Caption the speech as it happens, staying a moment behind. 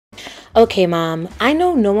Okay, Mom, I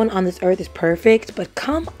know no one on this earth is perfect, but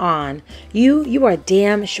come on. You are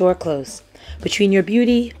damn sure close. Between your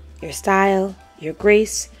beauty, your style, your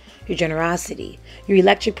grace, your generosity, your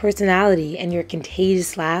electric personality, and your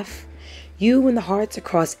contagious laugh, you win the hearts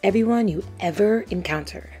across everyone you ever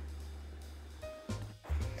encounter.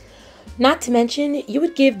 Not to mention, you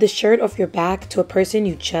would give the shirt off your back to a person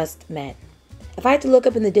you just met. If I had to look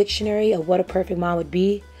up in the dictionary of what a perfect mom would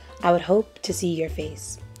be, I would hope to see your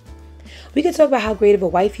face. We could talk about how great of a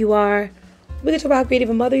wife you are. We could talk about how great of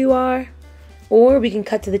a mother you are. Or we can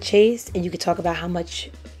cut to the chase and you could talk about how much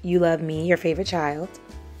you love me, your favorite child.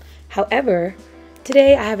 However,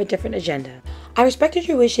 today I have a different agenda. I respected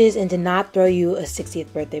your wishes and did not throw you a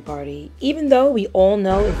 60th birthday party, even though we all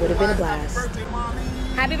know it would have been a blast.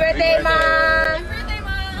 Happy birthday, Mom! Happy birthday,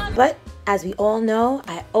 Mom! But as we all know,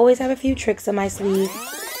 I always have a few tricks on my sleeve.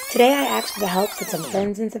 Today I asked for the help of some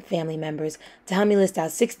friends and some family members to help me list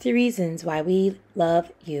out 60 reasons why we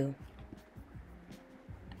love you.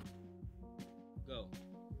 Go.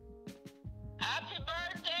 Happy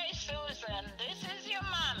birthday, Susan. This is your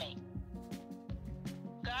mommy.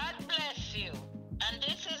 God bless you. And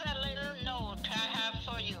this is a little note I have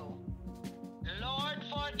for you. Lord,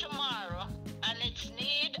 for tomorrow and its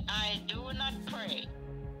need I do not pray.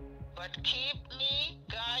 But keep me,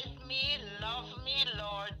 guide me, love me,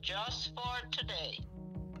 Lord, just for today.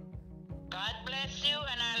 God bless you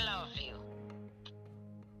and I love you.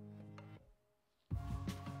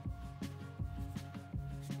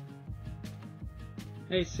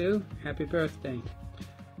 Hey Sue, happy birthday.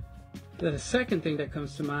 The second thing that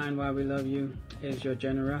comes to mind why we love you is your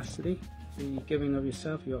generosity, the giving of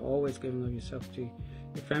yourself. You're always giving of yourself to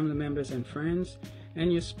your family members and friends,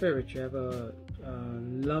 and your spirit. You have a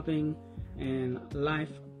loving and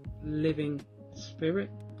life-living spirit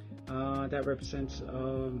that represents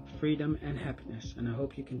freedom and happiness. And I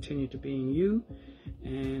hope you continue to being you,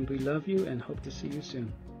 and we love you and hope to see you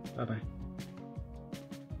soon. Bye-bye.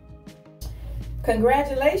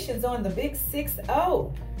 Congratulations on the big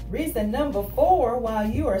 6-0. Reason number 4 why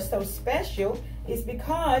you are so special is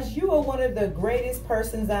because you are one of the greatest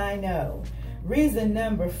persons I know. Reason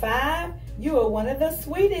number 5, you are one of the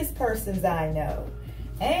sweetest persons I know.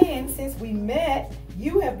 And since we met,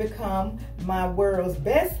 you have become my world's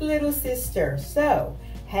best little sister. So,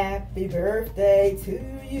 happy birthday to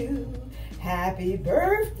you. Happy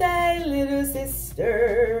birthday, little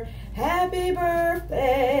sister. Happy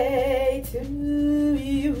birthday to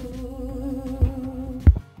you.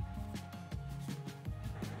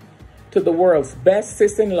 To the world's best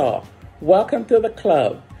sis-in-law, welcome to the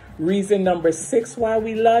club. Reason number 6 why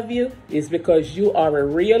we love you is because you are a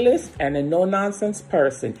realist and a no-nonsense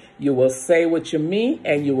person. You will say what you mean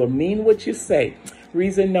and you will mean what you say.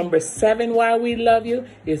 Reason number 7 why we love you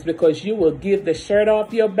is because you will give the shirt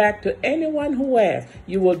off your back to anyone who asks.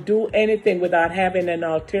 You will do anything without having an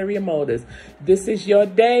ulterior motive. This is your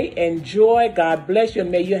day. Enjoy. God bless you.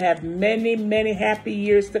 May you have many, many happy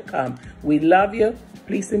years to come. We love you.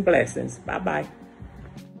 Peace and blessings. Bye-bye.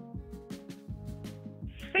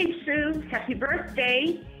 Hey, Sue. Happy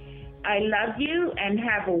birthday. I love you and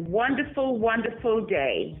have a wonderful, wonderful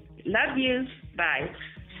day. Love you. Bye.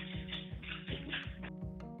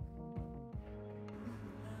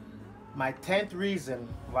 My 10th reason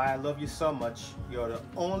why I love you so much, you're the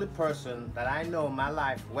only person that I know in my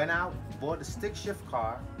life went out, bought a stick shift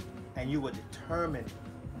car, and you were determined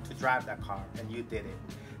to drive that car, and you did it.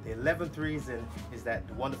 The 11th reason is that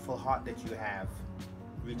the wonderful heart that you have.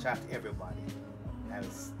 Reach out to everybody. Have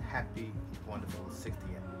a happy, wonderful 60th.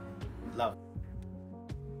 Love.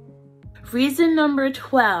 Reason number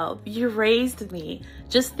 12, you raised me.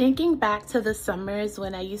 Just thinking back to the summers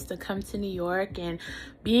when I used to come to New York and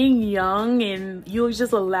being young and you were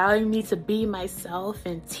just allowing me to be myself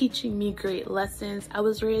and teaching me great lessons. I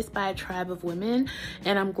was raised by a tribe of women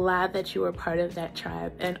and I'm glad that you were part of that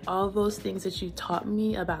tribe, and all those things that you taught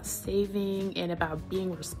me about saving and about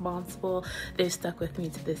being responsible, they've stuck with me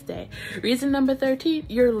to this day. Reason number 13,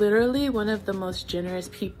 you're literally one of the most generous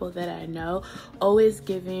people that I know, always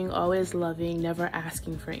giving, always loving, never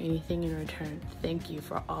asking for anything in return. Thank you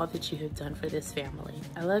for all that you have done for this family.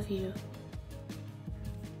 I love you.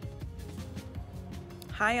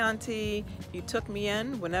 Hi, Auntie. You took me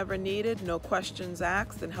in whenever needed, no questions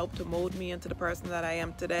asked, and helped to mold me into the person that I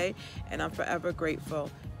am today. And I'm forever grateful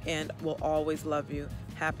and will always love you.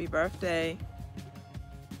 Happy birthday.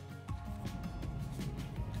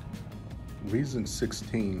 Reason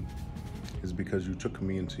 16 is because you took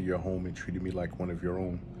me into your home and treated me like one of your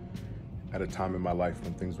own at a time in my life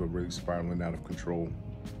when things were really spiraling out of control.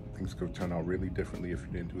 Things could have turned out really differently if you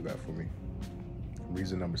didn't do that for me.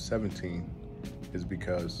 Reason number 17 is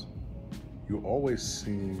because You always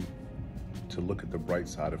seem to look at the bright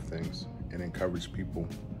side of things and encourage people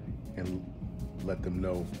and let them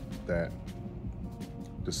know that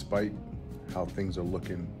despite how things are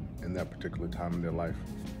looking in that particular time in their life,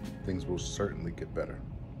 things will certainly get better.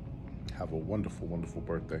 Have a wonderful, wonderful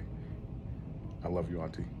birthday. I love you,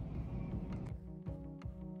 Auntie.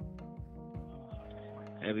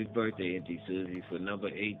 Happy birthday, Auntie Susie. For number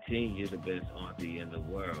 18, you're the best auntie in the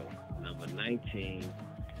world. Number 19,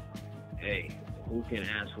 hey, who can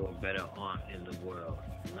ask for a better aunt in the world?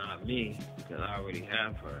 Not me, because I already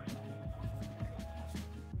have her.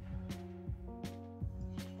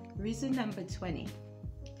 Reason number 20.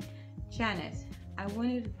 Janet, I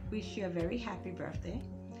want to wish you a very happy birthday,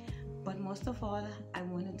 but most of all, I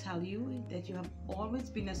want to tell you that you have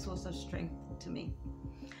always been a source of strength to me.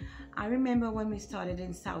 I remember when we started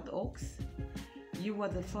in South Oaks, you were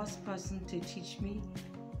the first person to teach me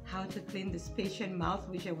how to clean this patient mouth,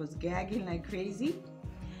 which I was gagging like crazy.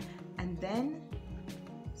 And then,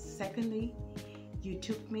 secondly, you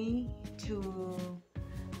took me to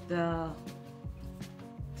the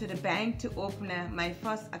bank to open my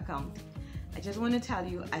first account. I just want to tell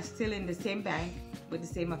you, I'm still in the same bank with the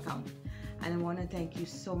same account, and I want to thank you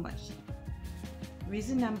so much.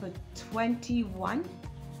 Reason number 21,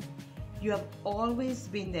 you have always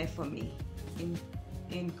been there for me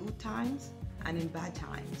in good times and in bad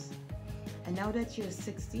times. And now that you're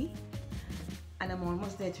 60 and I'm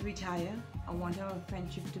almost there to retire, I want our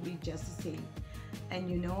friendship to be just the same. And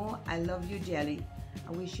you know, I love you, Jelly.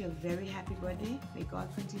 I wish you a very happy birthday. May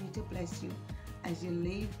God continue to bless you as you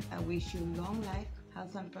live. I wish you long life,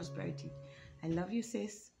 health, and prosperity. I love you,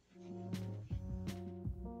 sis.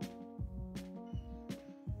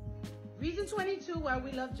 Reason 22 why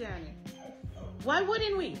we love Janet. Why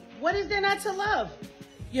wouldn't we? What is there not to love?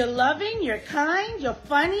 You're loving, you're kind, you're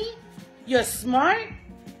funny, you're smart.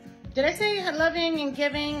 Did I say loving and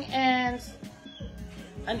giving and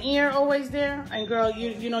an ear always there? And girl,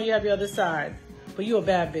 you know you have your other side. But you're a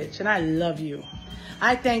bad bitch, and I love you.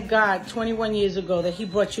 I thank God 21 years ago that he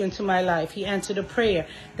brought you into my life. He answered a prayer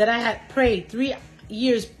that I had prayed 3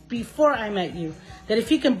 years before I met you, that if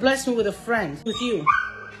he can bless me with a friend, with you.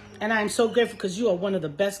 And I'm so grateful because you are one of the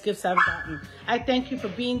best gifts I've gotten. I thank you for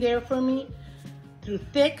being there for me through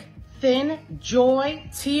thick, thin, joy,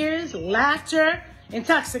 tears, laughter,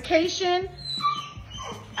 intoxication.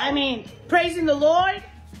 I mean, praising the Lord,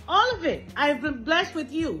 all of it. I've been blessed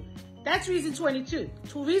with you. That's reason 22.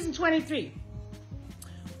 Reason 23.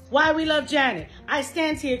 Why we love Janet. I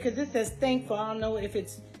stand here because it says thankful. I don't know if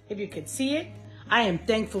you could see it. I am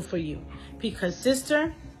thankful for you because,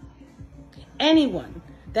 sister, anyone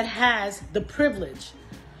that has the privilege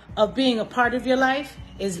of being a part of your life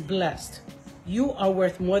is blessed. You are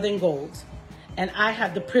worth more than gold, and I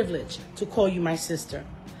have the privilege to call you my sister.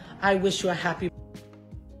 I wish you a happy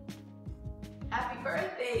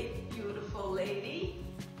birthday, beautiful lady.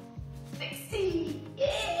 60,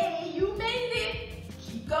 yay, you made it.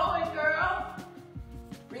 Keep going, girl.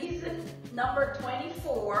 Reason number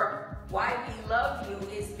 24 why we love you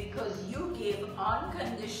is because you give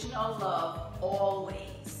unconditional love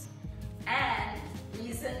always. And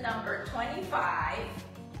reason number 25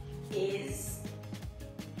 is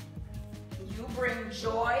you bring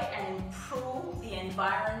joy and improve the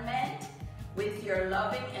environment with your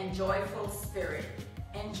loving and joyful spirit.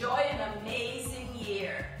 Enjoy an amazing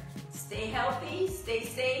year. Stay healthy, stay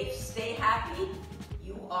safe, stay happy.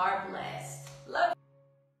 You are blessed. Love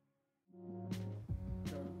you.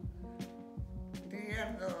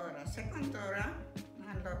 Dear Dora, second Dora,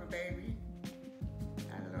 I love you, baby.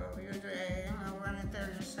 I love you, and I want to tell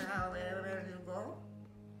you so however you go,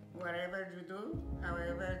 whatever you do,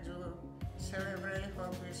 however you celebrate,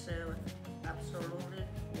 hope is absolutely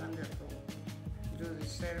wonderful. You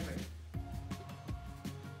deserve it.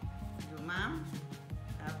 Your mom,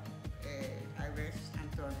 Iris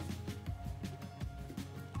Antonio.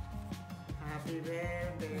 Happy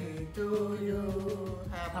birthday to you.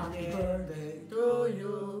 Happy birthday to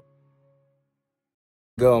you.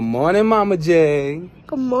 Good morning, Mama J.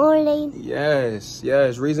 Good morning. Yes.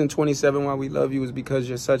 Reason 27 why we love you is because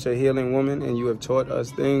you're such a healing woman and you have taught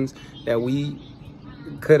us things that we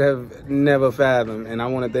could have never fathomed. And I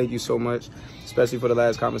want to thank you so much, especially for the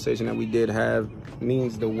last conversation that we did have. It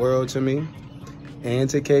means the world to me and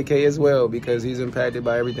to KK as well, because he's impacted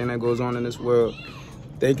by everything that goes on in this world.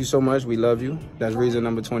 Thank you so much. We love you. That's reason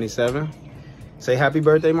number 27. Say happy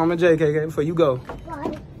birthday, Mama J, KK, before you go.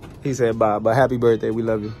 Bye. He said bye, but happy birthday. We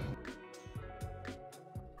love you.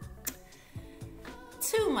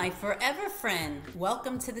 To my forever friend,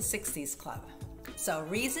 welcome to the 60s Club. So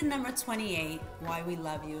reason number 28 why we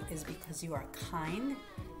love you is because you are kind,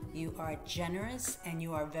 You are generous and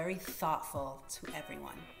you are very thoughtful to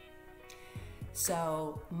everyone.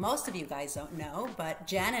 So most of you guys don't know, but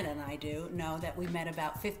Janet and I do know that we met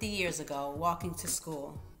about 50 years ago walking to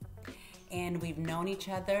school. And we've known each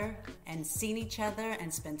other and seen each other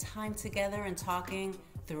and spent time together and talking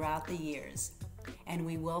throughout the years. And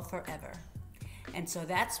we will forever. And so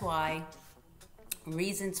that's why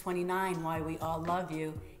reason 29 why we all love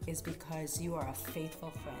you is because you are a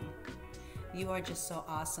faithful friend. You are just so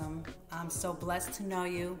awesome. I'm so blessed to know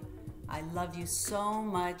you. I love you so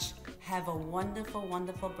much. Have a wonderful,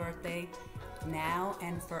 wonderful birthday now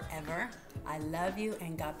and forever. I love you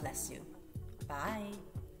and God bless you. Bye.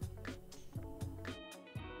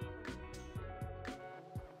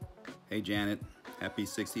 Hey Janet, happy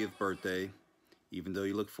 60th birthday, even though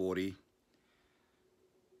you look 40.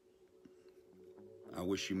 I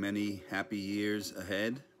wish you many happy years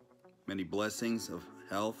ahead, many blessings of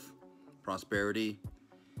health, prosperity,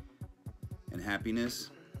 and happiness.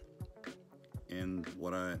 And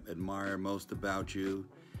what I admire most about you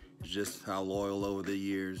is just how loyal over the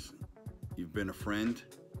years you've been a friend,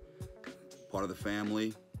 part of the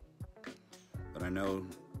family. But I know,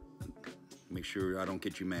 make sure I don't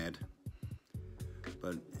get you mad.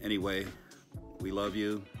 But anyway, we love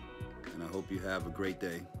you, and I hope you have a great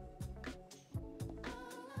day.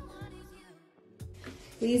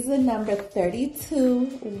 Reason number 32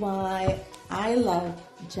 why I love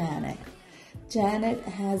Janet. Janet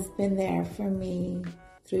has been there for me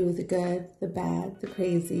through the good, the bad, the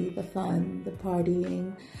crazy, the fun, the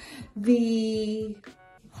partying, the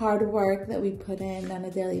hard work that we put in on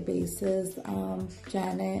a daily basis.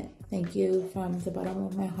 Janet, thank you from the bottom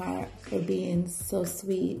of my heart for being so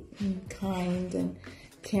sweet and kind and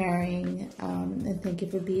caring. And thank you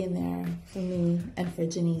for being there for me and for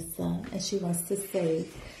Janisa. And she wants to say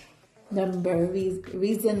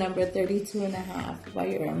reason number 32 and a half why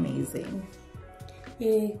you're amazing.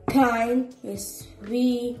 You're kind, you're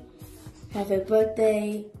sweet, have a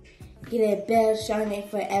birthday, get a bell shining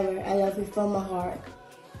forever. I love you from my heart.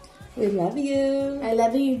 We love you. I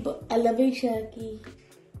love you, Chucky.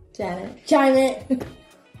 Janet.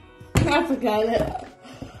 I forgot it.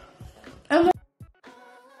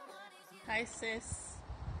 Hi sis,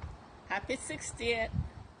 happy 60th.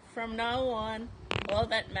 From now on, all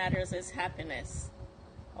that matters is happiness.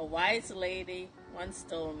 A wise lady once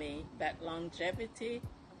told me that longevity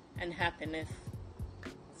and happiness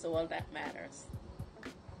is all that matters.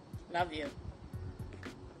 Love you.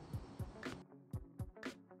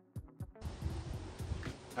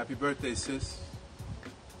 Happy birthday, sis.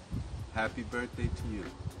 Happy birthday to you.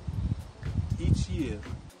 Each year,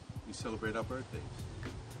 we celebrate our birthdays,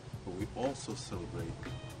 but we also celebrate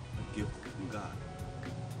a gift from God.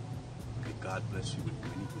 May God bless you with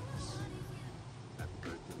many gifts. Happy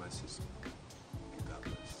birthday, my sister. God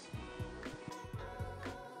bless.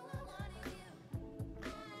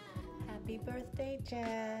 Happy birthday,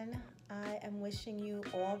 Jan. I am wishing you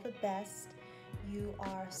all the best. You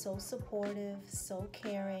are so supportive, so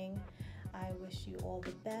caring. I wish you all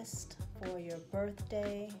the best for your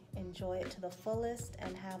birthday. Enjoy it to the fullest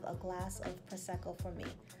and have a glass of Prosecco for me.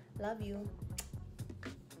 Love you.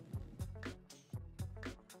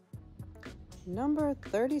 Number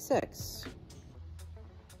 36.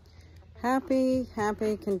 Happy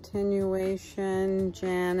continuation,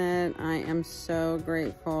 Janet. I am so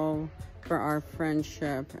grateful for our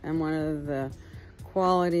friendship, and one of the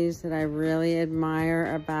qualities that I really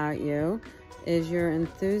admire about you is your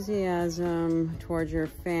enthusiasm towards your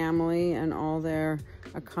family and all their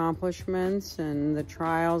accomplishments and the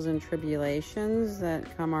trials and tribulations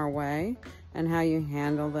that come our way, and how you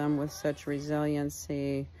handle them with such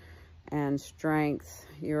resiliency and strength.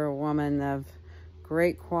 You're a woman of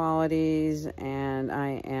great qualities, and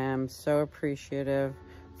I am so appreciative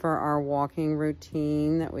for our walking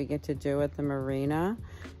routine that we get to do at the marina.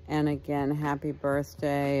 And again, happy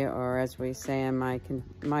birthday, or as we say in my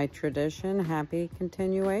tradition, happy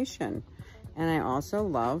continuation. And I also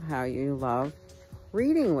love how you love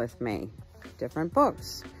reading with me, different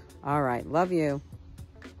books. All right, love you.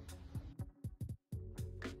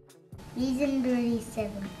 Reason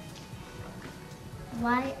 37.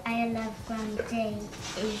 Why I love Grandma J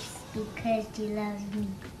is because she loves me.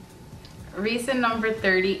 Reason number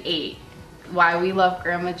 38 why we love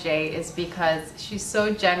Grandma J is because she's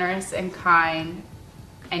so generous and kind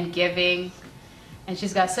and giving, and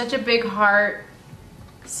she's got such a big heart.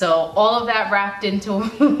 So all of that wrapped into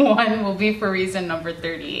one will be for reason number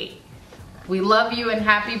 38. We love you and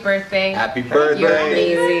happy birthday. Happy birthday. You're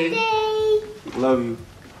amazing. Love you.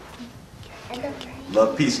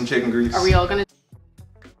 Love, peace, and chicken grease. Are we all gonna?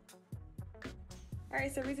 All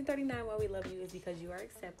Alright, so reason 39 why we love you is because you are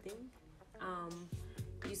accepting.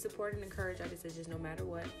 You support and encourage our decisions no matter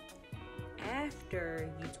what. After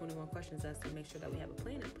you 21 questions us to make sure that we have a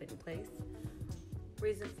plan put in place.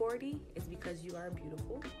 Reason 40 is because you are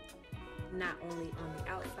beautiful, not only on the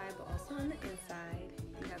outside but also on the inside.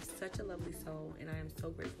 You have such a lovely soul, and I am so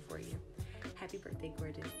grateful for you. Happy birthday,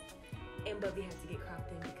 gorgeous. And Bubby has to get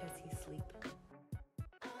cropped in because he's asleep.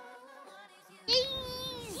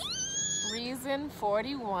 Reason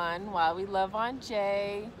 41 why we love Aunt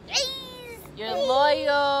Jay. You're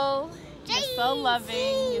loyal, you're so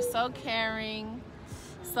loving, you're so caring,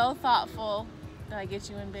 so thoughtful. Did I get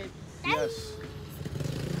you in bed? Yes.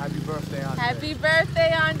 Happy birthday, Aunt Jay. Happy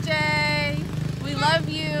birthday, Aunt Jay. We love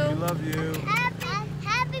you. We love you.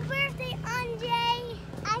 Happy birthday, Aunt Jay.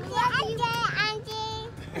 I love you,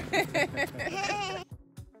 Auntie.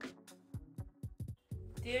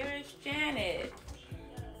 Dearest Janet,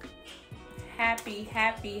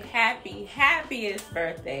 happiest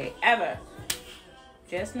birthday ever.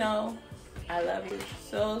 Just know I love you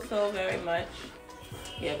so very much.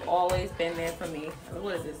 You have always been there for me.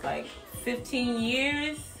 What is this, like 15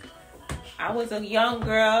 years? I was a young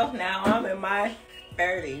girl, now I'm in my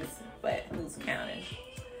 30s, but who's counting?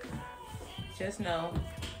 Just know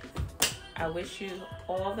I wish you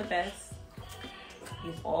all the best.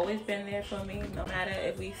 You've always been there for me, no matter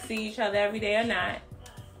if we see each other every day or not.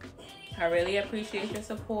 I really appreciate your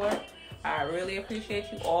support. I really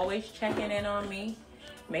appreciate you always checking in on me,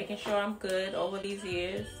 making sure I'm good over these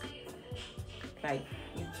years. Like,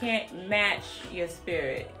 you can't match your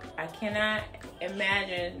spirit. I cannot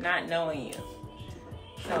imagine not knowing you.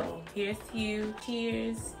 So here's to you.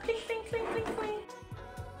 Cheers. Clink, clink, clink, clink, clink.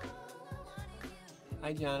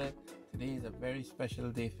 Hi Janet, today is a very special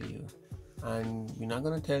day for you. And we're not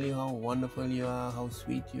going to tell you how wonderful you are, how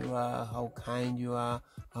sweet you are, how kind you are,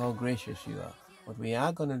 how gracious you are. What we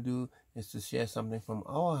are going to do is to share something from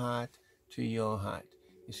our heart to your heart.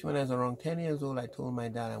 You see, when I was around 10 years old, I told my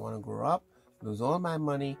dad I want to grow up, lose all my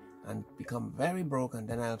money, and become very broke, and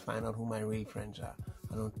then I'll find out who my real friends are.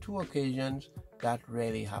 And on 2 occasions, that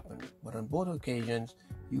really happened. But on both occasions,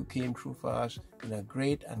 you came through for us in a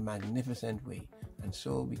great and magnificent way. And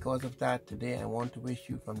so because of that, today I want to wish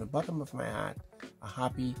you from the bottom of my heart a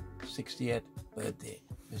happy 60th birthday,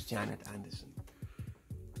 Miss Janet Anderson.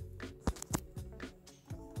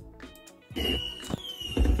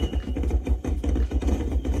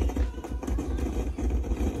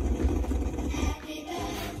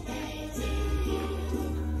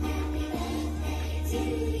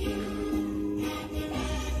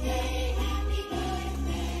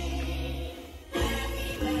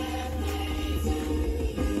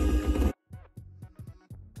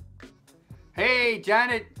 Hey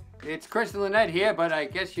Janet, it's Chris and Lynette here, but I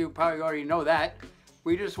guess you probably already know that.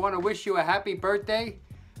 We just want to wish you a happy birthday,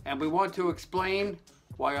 and we want to explain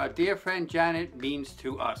why our dear friend Janet means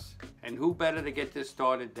to us. And who better to get this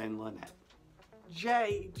started than Lynette?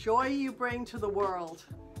 J, joy you bring to the world.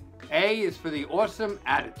 A is for the awesome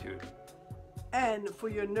attitude. N, for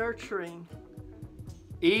your nurturing.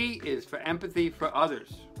 E is for empathy for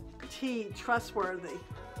others. T, trustworthy.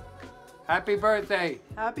 Happy birthday.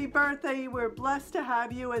 Happy birthday. We're blessed to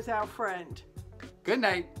have you as our friend. Good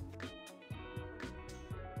night.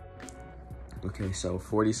 Okay, so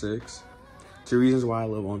 46. 2 reasons why I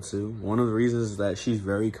love Aunt Sue. One of the reasons is that she's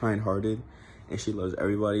very kind-hearted and she loves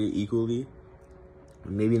everybody equally.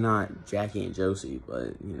 Maybe not Jackie and Josie,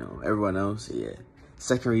 but, you know, everyone else, yeah.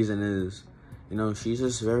 Second reason is, you know, she's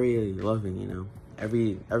just very loving, you know.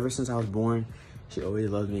 Ever since I was born, she always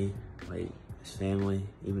loved me, like, as family,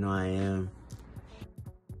 even though I am.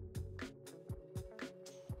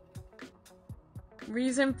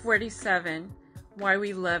 Reason 47, why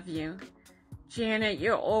we love you. Janet,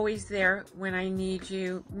 you're always there when I need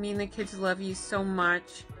you. Me and the kids love you so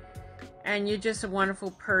much. And you're just a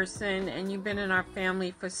wonderful person, and you've been in our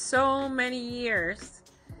family for so many years.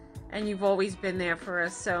 And you've always been there for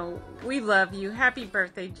us, so we love you. Happy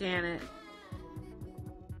birthday, Janet.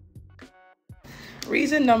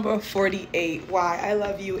 Reason number 48, why I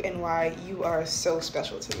love you and why you are so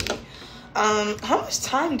special to me. How much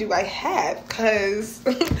time do I have? Because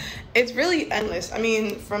it's really endless. I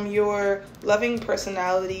mean, from your loving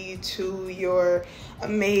personality to your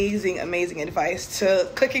amazing advice to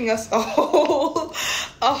cooking us a whole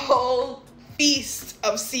feast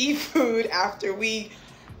of seafood after we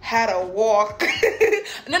had a walk.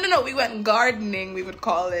 No, we went gardening, we would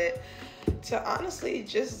call it. To honestly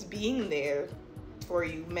just being there for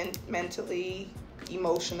you mentally,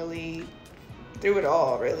 emotionally, through it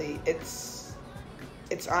all, really. It's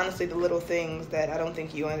honestly the little things that I don't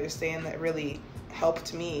think you understand that really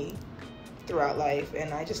helped me throughout life.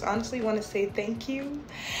 And I just honestly want to say thank you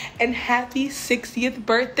and happy 60th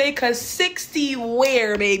birthday, because 60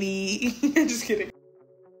 where, baby? Just kidding.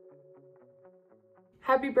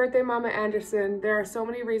 Happy birthday, Mama Anderson. There are so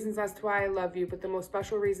many reasons as to why I love you, but the most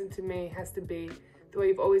special reason to me has to be the way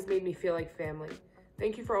you've always made me feel like family.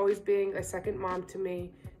 Thank you for always being a second mom to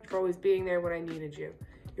me, for always being there when I needed you.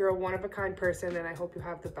 You're a one-of-a-kind person, and I hope you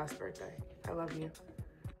have the best birthday. I love you.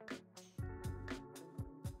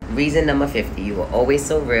 Reason number 50, you are always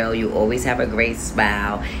so real, you always have a great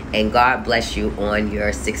smile, and God bless you on your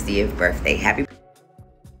 60th birthday. Happy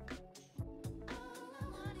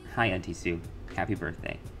Hi, Auntie Sue. Happy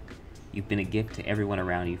birthday. You've been a gift to everyone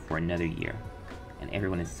around you for another year, and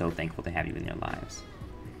everyone is so thankful to have you in their lives.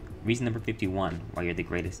 Reason number 51, why you're the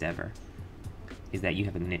greatest ever, is that you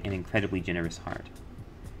have an incredibly generous heart.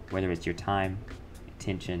 Whether it's your time,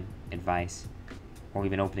 attention, advice, or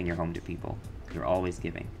even opening your home to people, you're always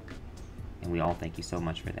giving. And we all thank you so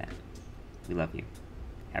much for that. We love you.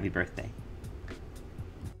 Happy birthday.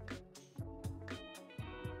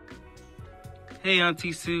 Hey,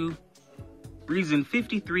 Auntie Sue. Reason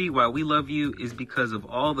 53 why we love you is because of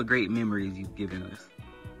all the great memories you've given us.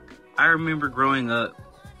 I remember growing up,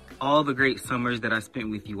 all the great summers that I spent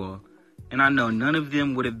with you all, and I know none of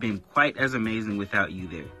them would have been quite as amazing without you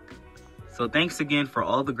there. So thanks again for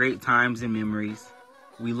all the great times and memories.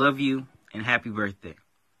 We love you, and happy birthday.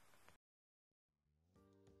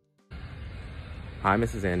 Hi,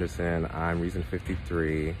 Mrs. Anderson. I'm reason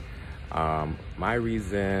 53. My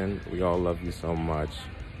reason, we all love you so much.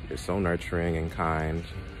 You're so nurturing and kind.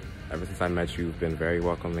 Ever since I met you, you've been very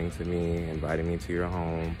welcoming to me, inviting me to your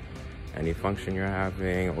home. Any function you're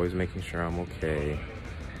having, always making sure I'm okay.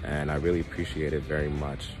 And I really appreciate it very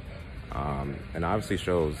much. And obviously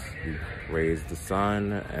shows you raised a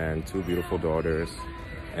son and 2 beautiful daughters,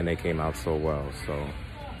 and they came out so well. So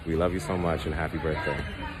we love you so much, and happy birthday.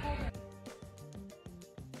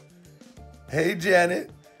 Hey,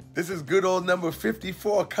 Janet. This is good old number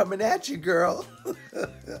 54 coming at you, girl.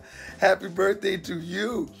 Happy birthday to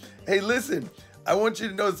you. Hey, listen, I want you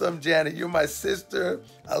to know something, Janet. You're my sister.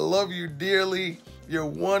 I love you dearly. You're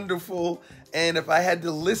wonderful. And if I had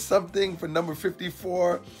to list something for number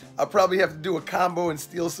 54, I'll probably have to do a combo and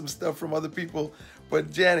steal some stuff from other people.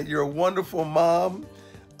 But Janet, you're a wonderful mom.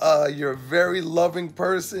 You're a very loving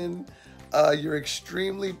person. You're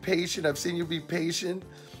extremely patient. I've seen you be patient.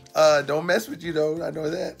 Don't mess with you though, I know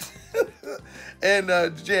that. And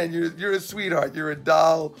Jan, you're a sweetheart, you're a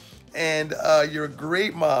doll, and you're a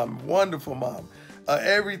great mom, wonderful mom.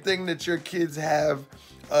 Everything that your kids have,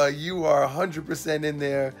 you are 100% in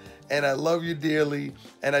there, and I love you dearly,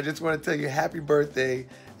 and I just want to tell you happy birthday,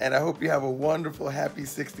 and I hope you have a wonderful, happy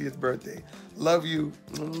 60th birthday. Love you.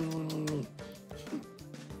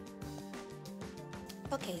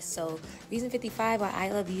 Okay, so reason 55 why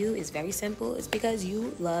I love you is very simple. It's because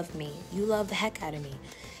you love me. You love the heck out of me.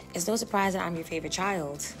 It's no surprise that I'm your favorite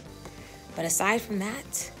child. But aside from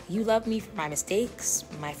that, you love me for my mistakes,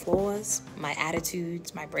 my flaws, my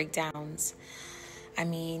attitudes, my breakdowns. I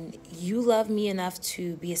mean, you love me enough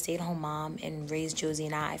to be a stay-at-home mom and raise Josie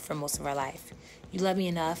and I for most of our life. You love me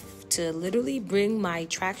enough to literally bring my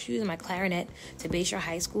track shoes and my clarinet to Bayshore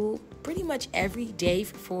High School pretty much every day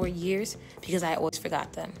for 4 years because I always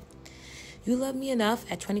forgot them. You love me enough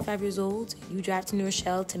at 25 years old, you drive to New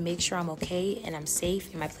Rochelle to make sure I'm okay and I'm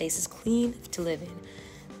safe and my place is clean to live in.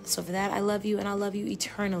 So for that, I love you and I'll love you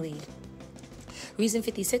eternally. Reason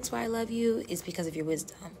 56 why I love you is because of your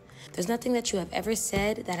wisdom. There's nothing that you have ever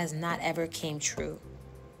said that has not ever came true.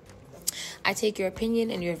 I take your opinion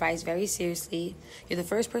and your advice very seriously. You're the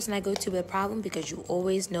first person I go to with a problem because you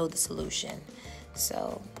always know the solution.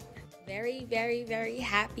 So, very, very, very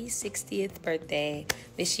happy 60th birthday.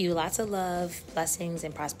 Wish you lots of love, blessings,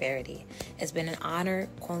 and prosperity. It's been an honor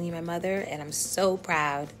calling you my mother, and I'm so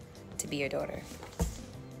proud to be your daughter.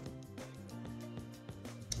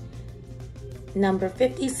 Number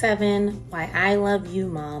 57, why I love you,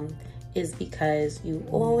 Mom, is because you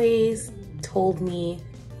always told me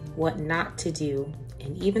what not to do.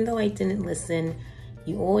 And even though I didn't listen,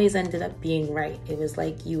 you always ended up being right. It was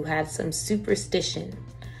like you had some superstition.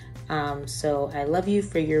 So I love you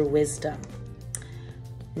for your wisdom.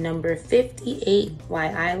 Number 58, why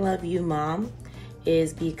I love you, Mom,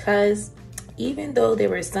 is because even though there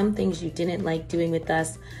were some things you didn't like doing with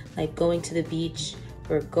us, like going to the beach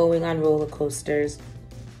or going on roller coasters,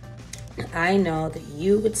 I know that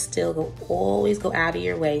you would still always go out of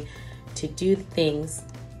your way to do the things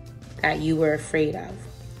that you were afraid of.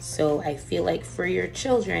 So I feel like for your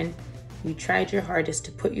children, you tried your hardest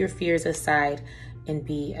to put your fears aside and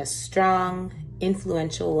be a strong,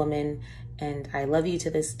 influential woman. And I love you to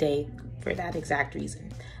this day. for that exact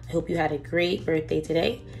reason. I hope you had a great birthday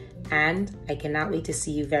today, and I cannot wait to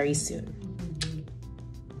see you very soon.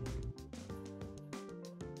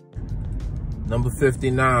 Number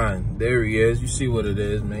 59, there he is. You see what it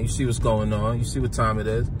is, man. You see what's going on. You see what time it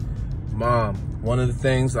is. Mom, one of the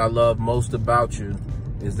things I love most about you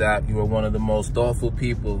is that you are one of the most thoughtful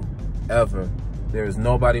people ever. There is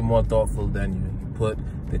nobody more thoughtful than you. You put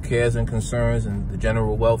the cares and concerns and the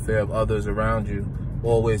general welfare of others around you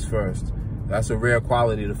always first. That's a rare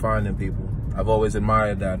quality to find in people. I've always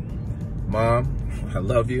admired that. Mom, I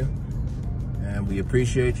love you, and we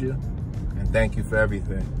appreciate you, and thank you for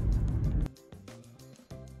everything.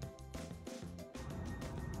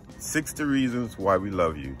 60 reasons why we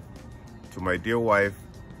love you. To my dear wife,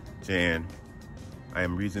 Jan, I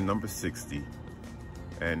am reason number 60.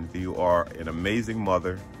 And you are an amazing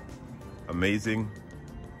mother, amazing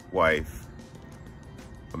wife,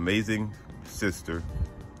 amazing sister,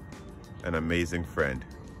 an amazing friend.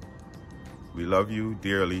 We love you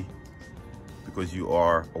dearly because you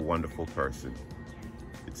are a wonderful person.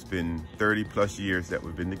 It's been 30 plus years that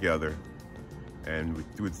we've been together, and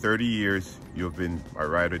through 30 years, you have been my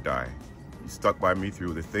ride or die. You stuck by me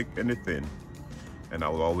through the thick and the thin, and I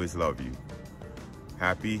will always love you.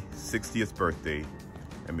 Happy 60th birthday,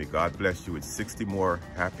 and may God bless you with 60 more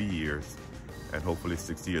happy years, and hopefully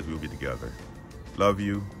 60 years we'll be together. Love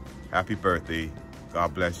you, happy birthday,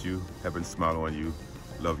 God bless you, heaven smile on you,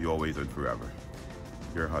 love you always and forever.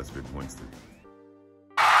 Your husband, Winston.